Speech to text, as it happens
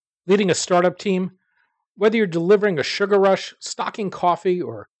Leading a startup team? Whether you're delivering a sugar rush, stocking coffee,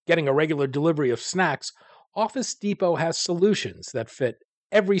 or getting a regular delivery of snacks, Office Depot has solutions that fit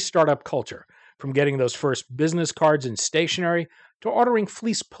every startup culture, from getting those first business cards and stationery to ordering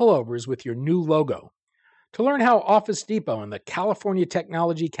fleece pullovers with your new logo. To learn how Office Depot and the California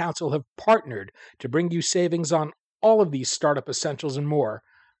Technology Council have partnered to bring you savings on all of these startup essentials and more,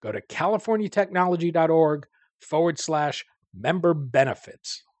 go to californiatechnology.org/member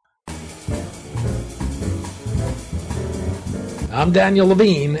benefits. I'm Daniel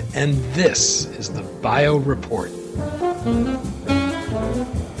Levine, and this is the Bio Report.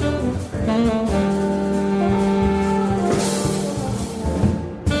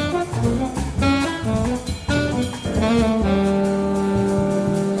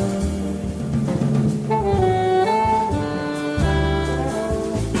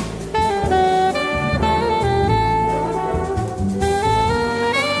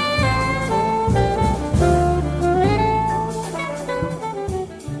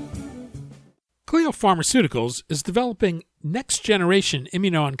 Kleo Pharmaceuticals is developing next-generation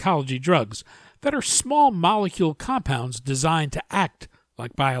immuno-oncology drugs that are small molecule compounds designed to act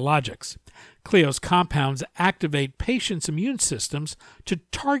like biologics. Kleo's compounds activate patients' immune systems to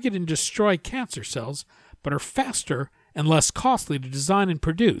target and destroy cancer cells, but are faster and less costly to design and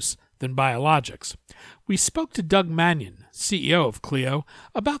produce than biologics. We spoke to Doug Manion, CEO of Kleo,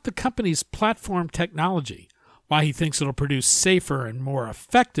 about the company's platform technology, why he thinks it'll produce safer and more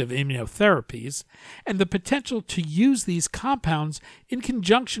effective immunotherapies, and the potential to use these compounds in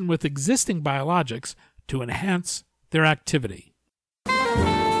conjunction with existing biologics to enhance their activity.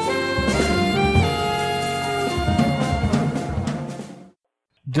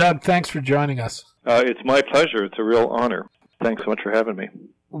 Doug, thanks for joining us. It's my pleasure. It's a real honor. Thanks so much for having me.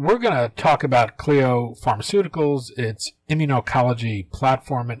 We're going to talk about Kleo Pharmaceuticals, its immuno-oncology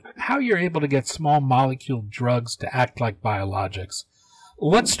platform, and how you're able to get small molecule drugs to act like biologics.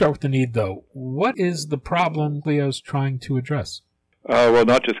 Let's start with the need, though. What is the problem Kleo's trying to address? Well,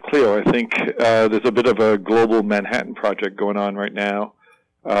 not just Kleo. I think there's a bit of a global Manhattan Project going on right now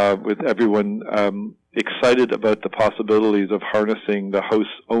with everyone excited about the possibilities of harnessing the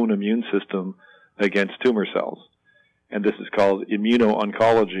host's own immune system against tumor cells. And this is called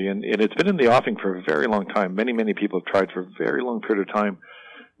Immuno-Oncology, and it's been in the offing for a very long time. Many people have tried for a very long period of time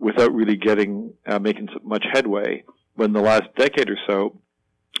without really making much headway. But in the last decade or so,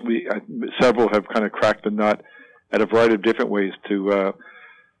 several have kind of cracked the nut at a variety of different ways to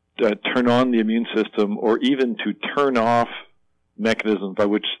turn on the immune system, or even to turn off mechanisms by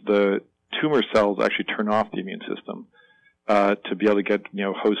which the tumor cells actually turn off the immune system, to be able to get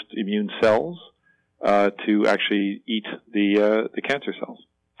host immune cells to actually eat the cancer cells.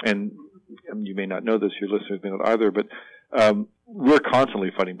 And you may not know this, your listeners may not either, but we're constantly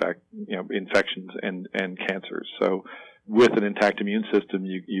fighting back infections and cancers. So with an intact immune system,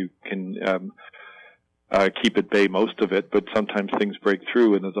 you can keep at bay most of it, but sometimes things break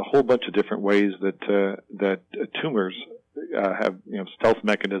through, and there's a whole bunch of different ways that tumors have stealth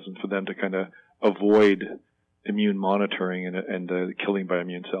mechanisms for them to kind of avoid immune monitoring and killing by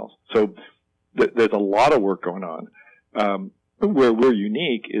immune cells. So there's a lot of work going on. Where we're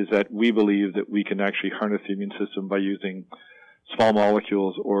unique is that we believe that we can actually harness the immune system by using small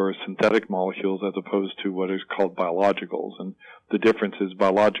molecules or synthetic molecules as opposed to what is called biologicals. And the difference is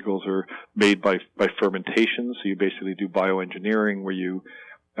biologicals are made by fermentation, so you basically do bioengineering where you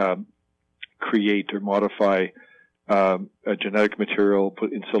create or modify a genetic material,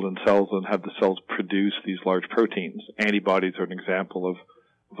 put insulin cells, and have the cells produce these large proteins. Antibodies are an example of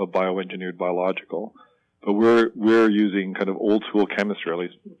a bioengineered biological. But we're using kind of old school chemistry, at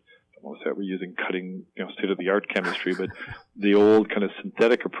least I don't want to say we're using cutting, state of the art chemistry, but the old kind of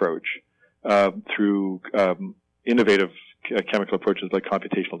synthetic approach through innovative chemical approaches like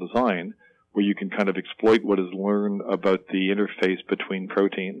computational design, where you can kind of exploit what is learned about the interface between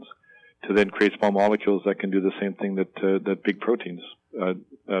proteins to then create small molecules that can do the same thing that big proteins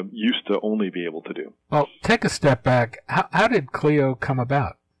used to only be able to do. Well, take a step back. How did Kleo come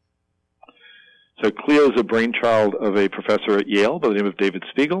about? So Kleo is a brainchild of a professor at Yale by the name of David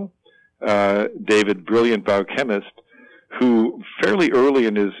Spiegel. David, brilliant biochemist, who fairly early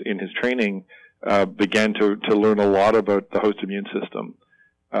in his training began to learn a lot about the host immune system.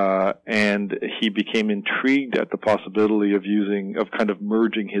 And he became intrigued at the possibility of kind of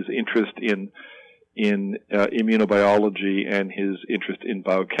merging his interest in immunobiology and his interest in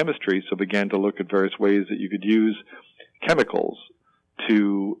biochemistry, so began to look at various ways that you could use chemicals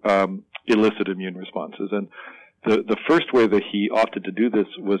to elicit immune responses. And the first way that he opted to do this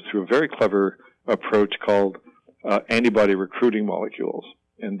was through a very clever approach called antibody recruiting molecules.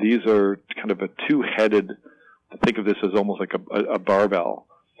 And these are kind of a two-headed, think of this as almost like a barbell.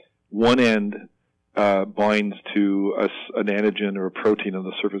 One end binds to an antigen or a protein on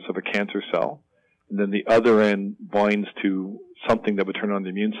the surface of a cancer cell. And then the other end binds to something that would turn on the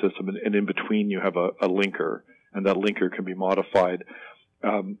immune system. And in between you have a linker. And that linker can be modified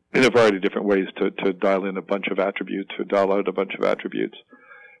in a variety of different ways to dial in a bunch of attributes or dial out a bunch of attributes.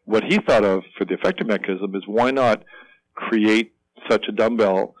 What he thought of for the effector mechanism is why not create such a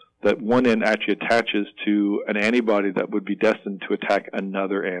dumbbell that one end actually attaches to an antibody that would be destined to attack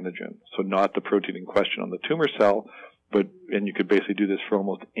another antigen. So not the protein in question on the tumor cell, and you could basically do this for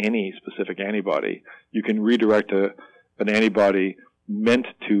almost any specific antibody. You can redirect an antibody meant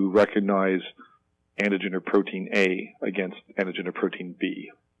to recognize antigen or protein A against antigen or protein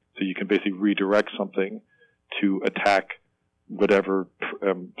B. So you can basically redirect something to attack whatever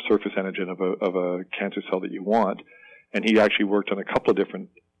surface antigen of a cancer cell that you want. And he actually worked on a couple of different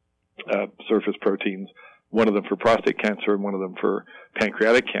surface proteins, one of them for prostate cancer and one of them for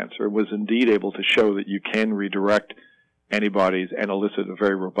pancreatic cancer, was indeed able to show that you can redirect antibodies and elicit a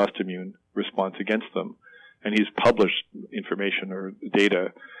very robust immune response against them. And he's published information or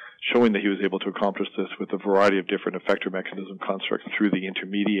data showing that he was able to accomplish this with a variety of different effector mechanism constructs through the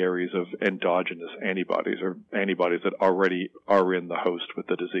intermediaries of endogenous antibodies or antibodies that already are in the host with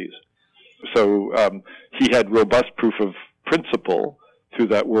the disease. So he had robust proof of principle through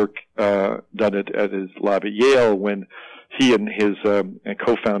that work done at his lab at Yale when he and his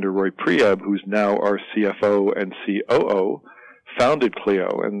co-founder Roy Prieb, who's now our CFO and COO, founded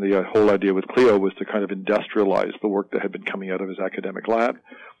Kleo. And the whole idea with Kleo was to kind of industrialize the work that had been coming out of his academic lab.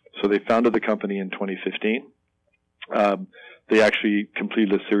 So they founded the company in 2015. They actually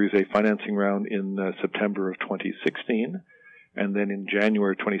completed a Series A financing round in September of 2016. And then in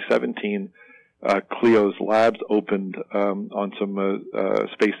January 2017, Kleo's labs opened on some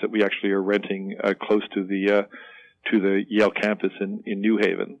space that we actually are renting close to the Yale campus in New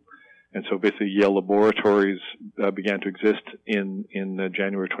Haven. And so basically Yale Laboratories began to exist in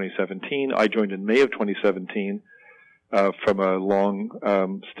January 2017. I joined in May of 2017 from a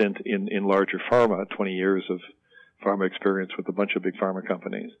long stint in larger pharma, 20 years of pharma experience with a bunch of big pharma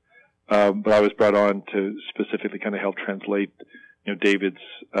companies. But I was brought on to specifically kind of help translate David's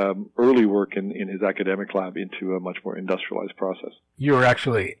early work in his academic lab into a much more industrialized process. You were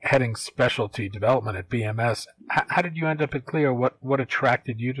actually heading specialty development at BMS. How did you end up at Kleo? What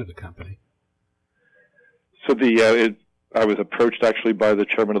attracted you to the company? So I was approached actually by the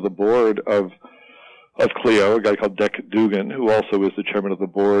chairman of the board of Kleo, a guy called Dick Dugan, who also is the chairman of the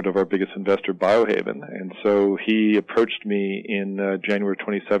board of our biggest investor, Biohaven. And so he approached me in January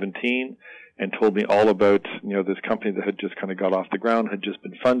 2017 and told me all about this company that had just kind of got off the ground, had just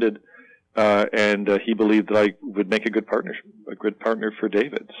been funded, and he believed that I would make a good partner for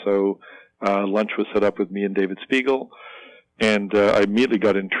David. So lunch was set up with me and David Spiegel, and I immediately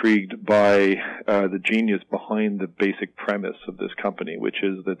got intrigued by the genius behind the basic premise of this company, which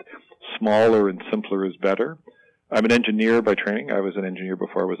is that smaller and simpler is better. I'm an engineer by training. I was an engineer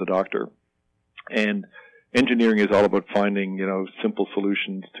before I was a doctor, and engineering is all about finding, simple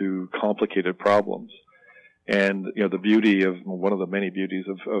solutions to complicated problems. And, the beauty of, one of the many beauties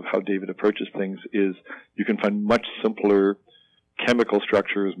of how David approaches things is you can find much simpler chemical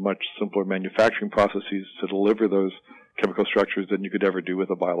structures, much simpler manufacturing processes to deliver those chemical structures than you could ever do with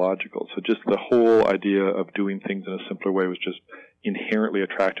a biological. So just the whole idea of doing things in a simpler way was just inherently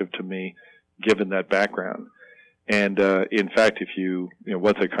attractive to me, given that background. And, in fact, if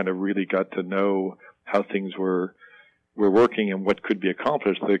once I kind of really got to know how things were working and what could be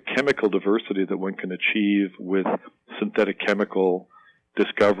accomplished, the chemical diversity that one can achieve with synthetic chemical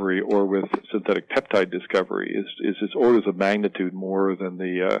discovery or with synthetic peptide discovery is its orders of magnitude more than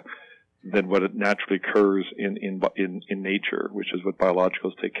than what it naturally occurs in nature, which is what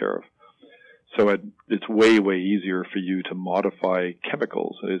biologicals take care of. So it's way, way easier for you to modify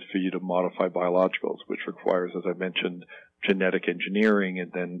chemicals than it is for you to modify biologicals, which requires, as I mentioned, genetic engineering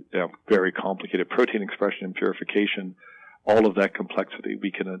and then very complicated protein expression and purification. All of that complexity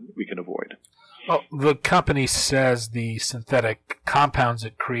we can avoid. Well, the company says the synthetic compounds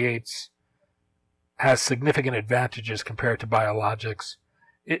it creates has significant advantages compared to biologics.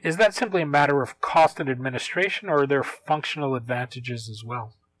 Is that simply a matter of cost and administration, or are there functional advantages as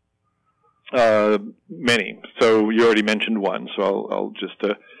well? Many. So you already mentioned one, so I'll just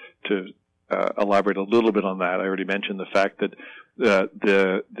to elaborate a little bit on that. I already mentioned the fact that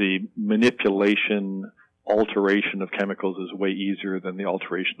the manipulation, alteration of chemicals is way easier than the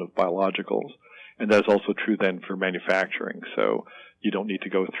alteration of biologicals. And that's also true then for manufacturing. So you don't need to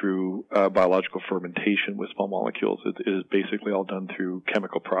go through biological fermentation with small molecules. It is basically all done through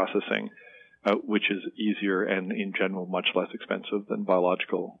chemical processing, which is easier and in general much less expensive than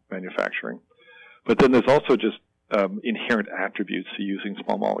biological manufacturing. But then there's also just inherent attributes to using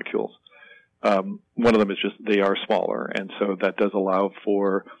small molecules. One of them is just they are smaller, and so that does allow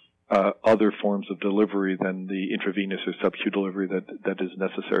for other forms of delivery than the intravenous or sub-Q delivery that is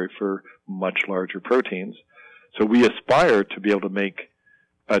necessary for much larger proteins. So we aspire to be able to make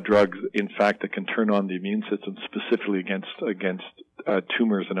drugs, in fact, that can turn on the immune system specifically against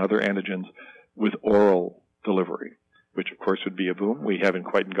tumors and other antigens with oral delivery, which of course would be a boom. We haven't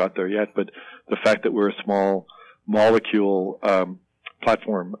quite got there yet, but the fact that we're a small molecule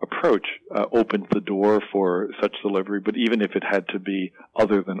platform approach opens the door for such delivery. But even if it had to be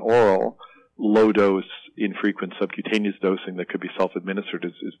other than oral, low dose, infrequent subcutaneous dosing that could be self-administered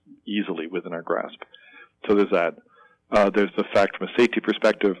is easily within our grasp. So there's that. There's the fact from a safety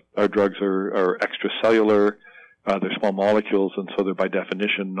perspective, our drugs are extracellular, they're small molecules, and so they're by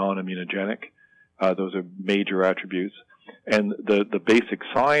definition non-immunogenic. Those are major attributes. And the basic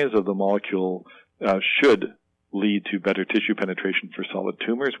size of the molecule should lead to better tissue penetration for solid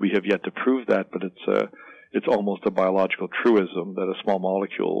tumors. We have yet to prove that, but it's almost a biological truism that a small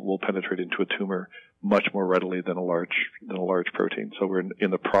molecule will penetrate into a tumor much more readily than a large protein. So we're in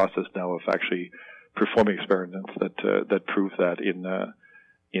the process now of actually performing experiments that prove that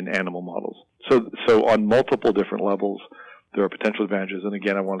in animal models. So on multiple different levels, there are potential advantages. And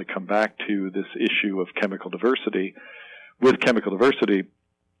again, I want to come back to this issue of chemical diversity. With chemical diversity,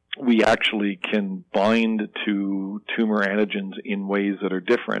 we actually can bind to tumor antigens in ways that are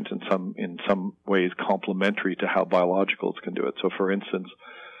different, in some ways complementary to how biologicals can do it. So, for instance,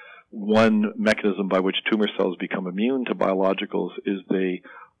 one mechanism by which tumor cells become immune to biologicals is they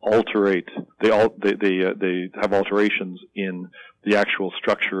have alterations in the actual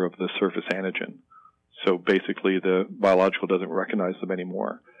structure of the surface antigen. So basically, the biological doesn't recognize them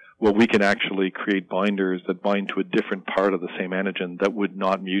anymore. Well, we can actually create binders that bind to a different part of the same antigen that would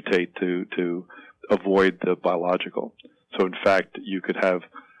not mutate to avoid the biological. So in fact, you could have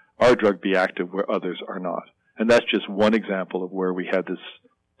our drug be active where others are not. And that's just one example of where we had this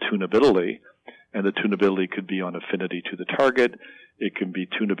tunability. And the tunability could be on affinity to the target. It can be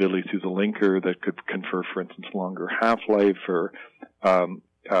tunability through the linker that could confer, for instance, longer half-life or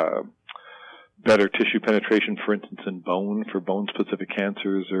better tissue penetration, for instance, in bone for bone-specific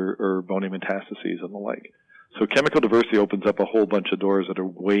cancers or bony metastases and the like. So chemical diversity opens up a whole bunch of doors that are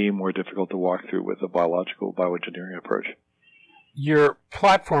way more difficult to walk through with a biological bioengineering approach. Your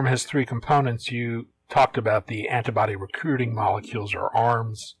platform has three components. You talked about the antibody recruiting molecules or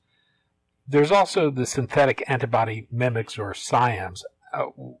ARMs. There's also the synthetic antibody mimics or SIAMs.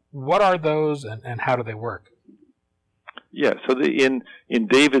 What are those and how do they work? Yeah, so in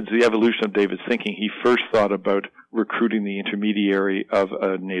the evolution of David's thinking, he first thought about recruiting the intermediary of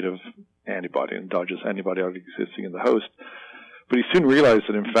a native antibody, an endogenous antibody already existing in the host. But he soon realized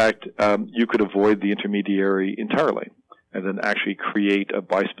that, in fact, you could avoid the intermediary entirely and then actually create a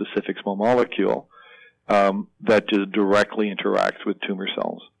bispecific small molecule that just directly interacts with tumor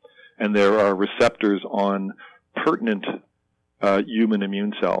cells. And there are receptors on pertinent human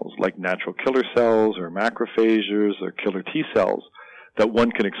immune cells, like natural killer cells or macrophages or killer T cells, that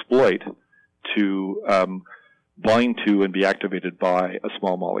one can exploit to bind to and be activated by a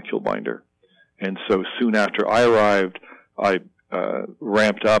small molecule binder. And so soon after I arrived, I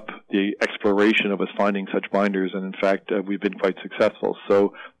ramped up the exploration of us finding such binders, and in fact, we've been quite successful.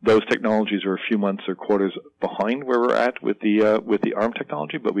 So those technologies are a few months or quarters behind where we're at with the ARM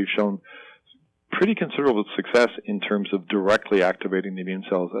technology, but we've shown pretty considerable success in terms of directly activating the immune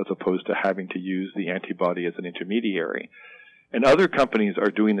cells as opposed to having to use the antibody as an intermediary. And other companies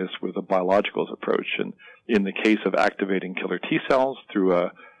are doing this with a biologicals approach. And in the case of activating killer T cells through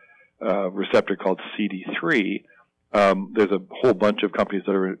a receptor called CD3, there's a whole bunch of companies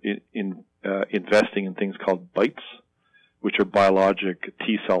that are investing in things called BiTEs, which are biologic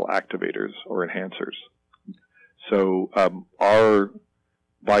T cell activators or enhancers. So our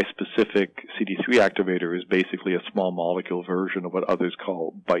bispecific CD3 activator is basically a small molecule version of what others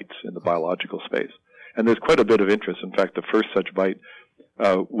call BiTEs in the biological space. And there's quite a bit of interest. In fact, the first such BiTE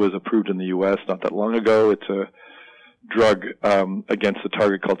was approved in the U.S. not that long ago. It's a drug against a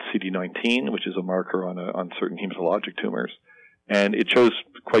target called CD19, which is a marker on certain hematologic tumors. And it shows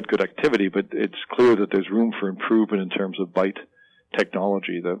quite good activity, but it's clear that there's room for improvement in terms of BiTE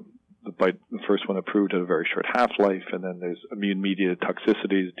technology. The first one approved had a very short half-life, and then there's immune-mediated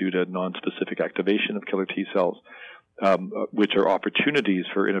toxicities due to non-specific activation of killer T cells. which are opportunities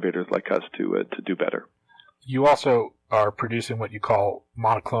for innovators like us to do better. You also are producing what you call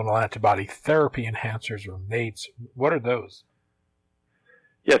monoclonal antibody therapy enhancers, or MATES. What are those?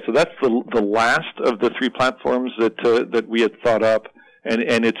 Yeah, so that's the last of the three platforms that we had thought up,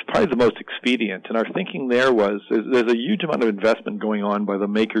 and it's probably the most expedient. And our thinking there was there's a huge amount of investment going on by the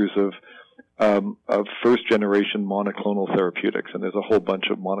makers of first-generation monoclonal therapeutics, and there's a whole bunch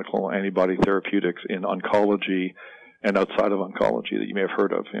of monoclonal antibody therapeutics in oncology and outside of oncology that you may have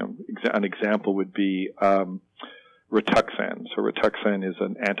heard of. An example would be Rituxan. So Rituxan is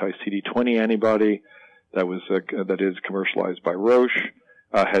an anti-CD20 antibody that is commercialized by Roche,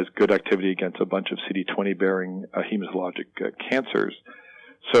 has good activity against a bunch of CD20-bearing hematologic cancers.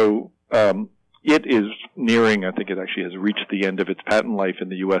 So it is nearing, I think it actually has reached the end of its patent life in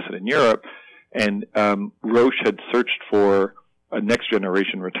the U.S. and in Europe, and Roche had searched for a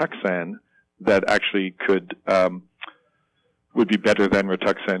next-generation Rituxan that actually would be better than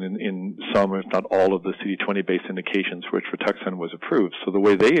Rituxan in some, if not all, of the CD20-based indications for which Rituxan was approved. So the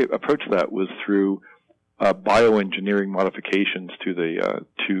way they approached that was through bioengineering modifications to the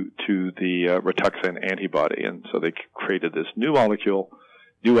Rituxan antibody, and so they created this new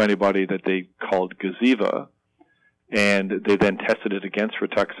antibody that they called Gaziva, and they then tested it against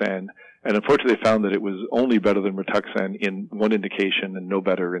Rituxan, and unfortunately they found that it was only better than Rituxan in one indication and no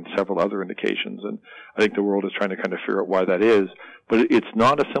better in several other indications. And I think the world is trying to kind of figure out why that is, but it's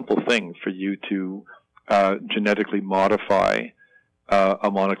not a simple thing for you to genetically modify a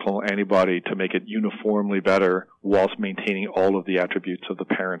monoclonal antibody to make it uniformly better whilst maintaining all of the attributes of the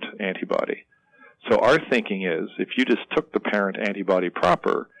parent antibody. So our thinking is, if you just took the parent antibody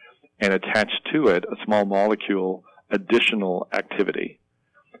proper and attached to it a small molecule additional activity,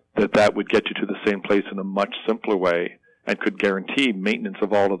 that would get you to the same place in a much simpler way and could guarantee maintenance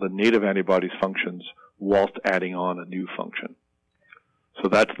of all of the native antibodies' functions whilst adding on a new function. So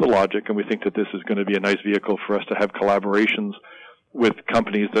that's the logic, and we think that this is going to be a nice vehicle for us to have collaborations with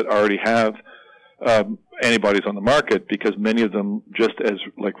companies that already have antibodies on the market, because many of them, just as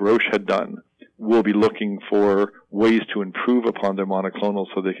like Roche had done, will be looking for ways to improve upon their monoclonals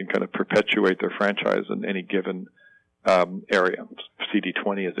so they can kind of perpetuate their franchise in any given area.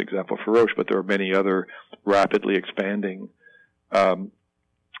 CD20 is an example for Roche, but there are many other rapidly expanding targets.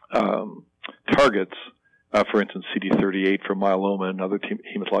 For instance, CD38 for myeloma and other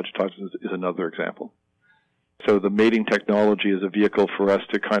hematologic toxins is another example. So the mating technology is a vehicle for us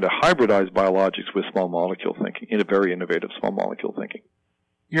to kind of hybridize biologics with small molecule thinking, in a very innovative small molecule thinking.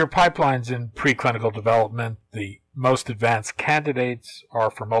 Your pipeline's in preclinical development. The most advanced candidates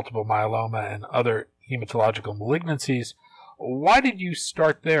are for multiple myeloma and other hematological malignancies. Why did you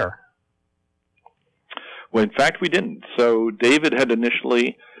start there? Well, in fact, we didn't. So David had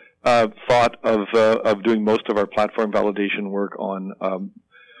initially thought of doing most of our platform validation work on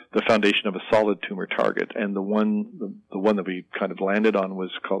the foundation of a solid tumor target, and the one that we kind of landed on was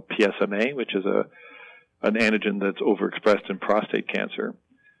called PSMA, which is an antigen that's overexpressed in prostate cancer.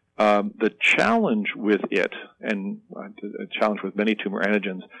 The challenge with it, and a challenge with many tumor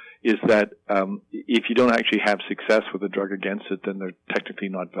antigens, is that if you don't actually have success with a drug against it, then they're technically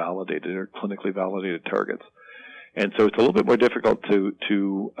not validated or clinically validated targets. And so it's a little bit more difficult to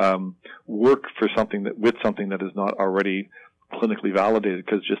work for something that is not already clinically validated,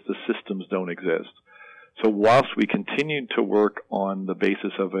 because just the systems don't exist. So whilst we continued to work on the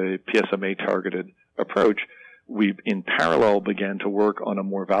basis of a PSMA-targeted approach, we, in parallel, began to work on a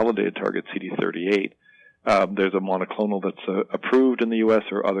more validated target, CD38. There's a monoclonal that's approved in the U.S.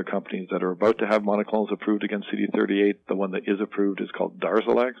 or other companies that are about to have monoclonals approved against CD38. The one that is approved is called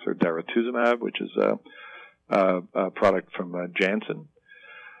Darzalex, or daratumumab, which is a product from Janssen.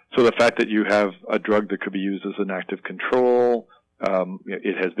 So the fact that you have a drug that could be used as an active control,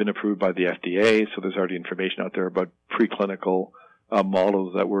 it has been approved by the FDA, so there's already information out there about preclinical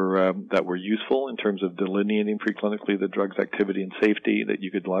models that were useful in terms of delineating preclinically the drug's activity and safety that you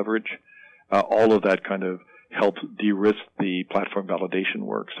could leverage. All of that kind of helped de-risk the platform validation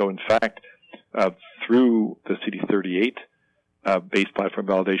work. So in fact, through the CD38 based platform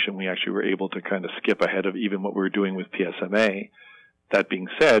validation, we actually were able to kind of skip ahead of even what we were doing with PSMA. That being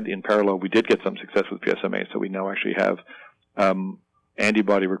said, in parallel, we did get some success with PSMA, so we now actually have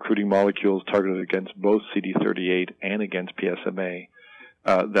antibody recruiting molecules targeted against both CD38 and against PSMA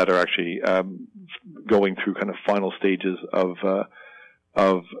that are actually going through kind of final stages of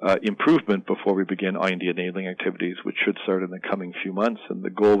improvement before we begin IND-enabling activities, which should start in the coming few months. And the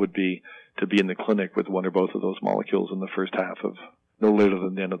goal would be to be in the clinic with one or both of those molecules in the first half of, no later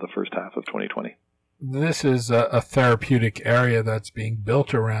than the end of the first half of 2020. This is a therapeutic area that's being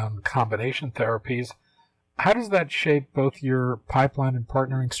built around combination therapies. How does that shape both your pipeline and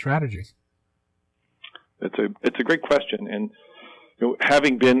partnering strategies? It's a great question, and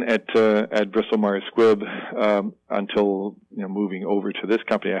having been at Bristol Myers Squibb until moving over to this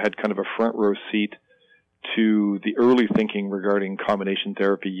company, I had kind of a front row seat to the early thinking regarding combination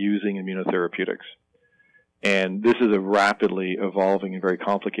therapy using immunotherapeutics. And this is a rapidly evolving and very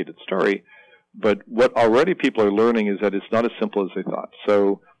complicated story. But what already people are learning is that it's not as simple as they thought.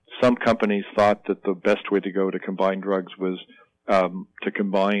 So some companies thought that the best way to go to combine drugs was to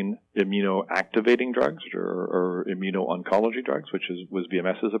combine immunoactivating drugs or immuno-oncology drugs, which was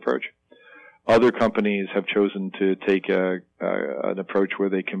BMS's approach. Other companies have chosen to take an approach where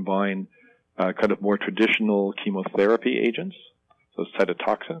they combine kind of more traditional chemotherapy agents, so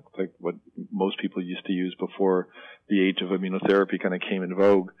cytotoxic, like what most people used to use before the age of immunotherapy kind of came in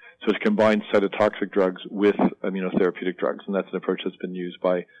vogue. So it's combined cytotoxic drugs with immunotherapeutic drugs, and that's an approach that's been used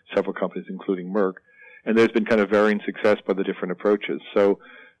by several companies, including Merck. And there's been kind of varying success by the different approaches. So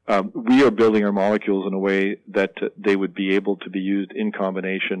we are building our molecules in a way that they would be able to be used in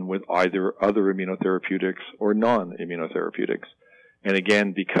combination with either other immunotherapeutics or non-immunotherapeutics. And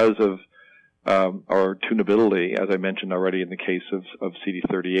again, because of our tunability, as I mentioned already in the case of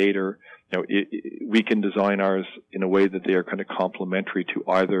CD38, we can design ours in a way that they are kind of complementary to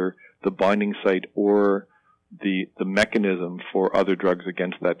either the binding site or the mechanism for other drugs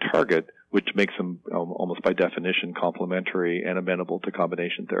against that target, which makes them almost by definition complementary and amenable to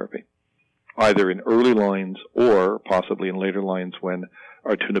combination therapy, either in early lines or possibly in later lines when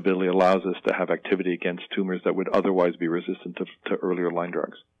our tunability allows us to have activity against tumors that would otherwise be resistant to earlier line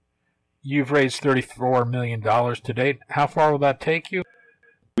drugs. You've raised $34 million to date. How far will that take you?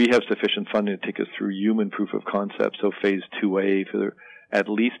 We have sufficient funding to take us through human proof of concept, so phase 2A for at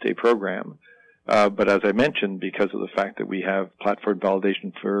least a program. But as I mentioned, because of the fact that we have platform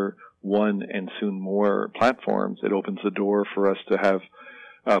validation for one and soon more platforms, it opens the door for us to have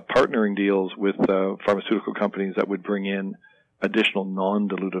partnering deals with pharmaceutical companies that would bring in additional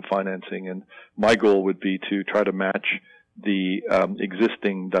non-dilutive financing. And my goal would be to try to match the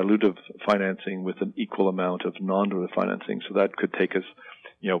existing dilutive financing with an equal amount of non-dilutive financing. So that could take us,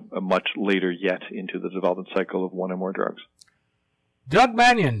 a much later yet into the development cycle of one or more drugs. Doug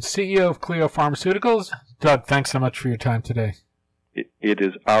Manion, CEO of Kleo Pharmaceuticals. Doug, thanks so much for your time today. It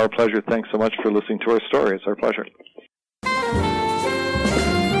is our pleasure. Thanks so much for listening to our story. It's our pleasure.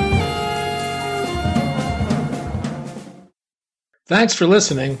 Thanks for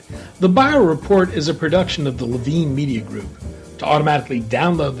listening. The Bio Report is a production of the Levine Media Group. To automatically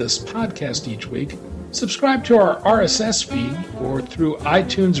download this podcast each week, subscribe to our RSS feed or through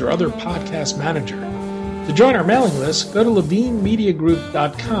iTunes or other podcast manager. To join our mailing list, go to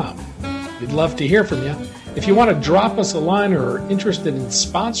levinemediagroup.com. We'd love to hear from you. If you want to drop us a line or are interested in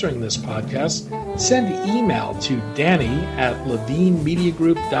sponsoring this podcast, send an email to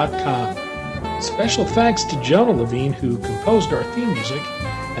danny@levinemediagroup.com. Special thanks to Jonah Levine, who composed our theme music,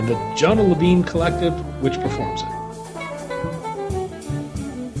 and the Jonah Levine Collective, which performs it.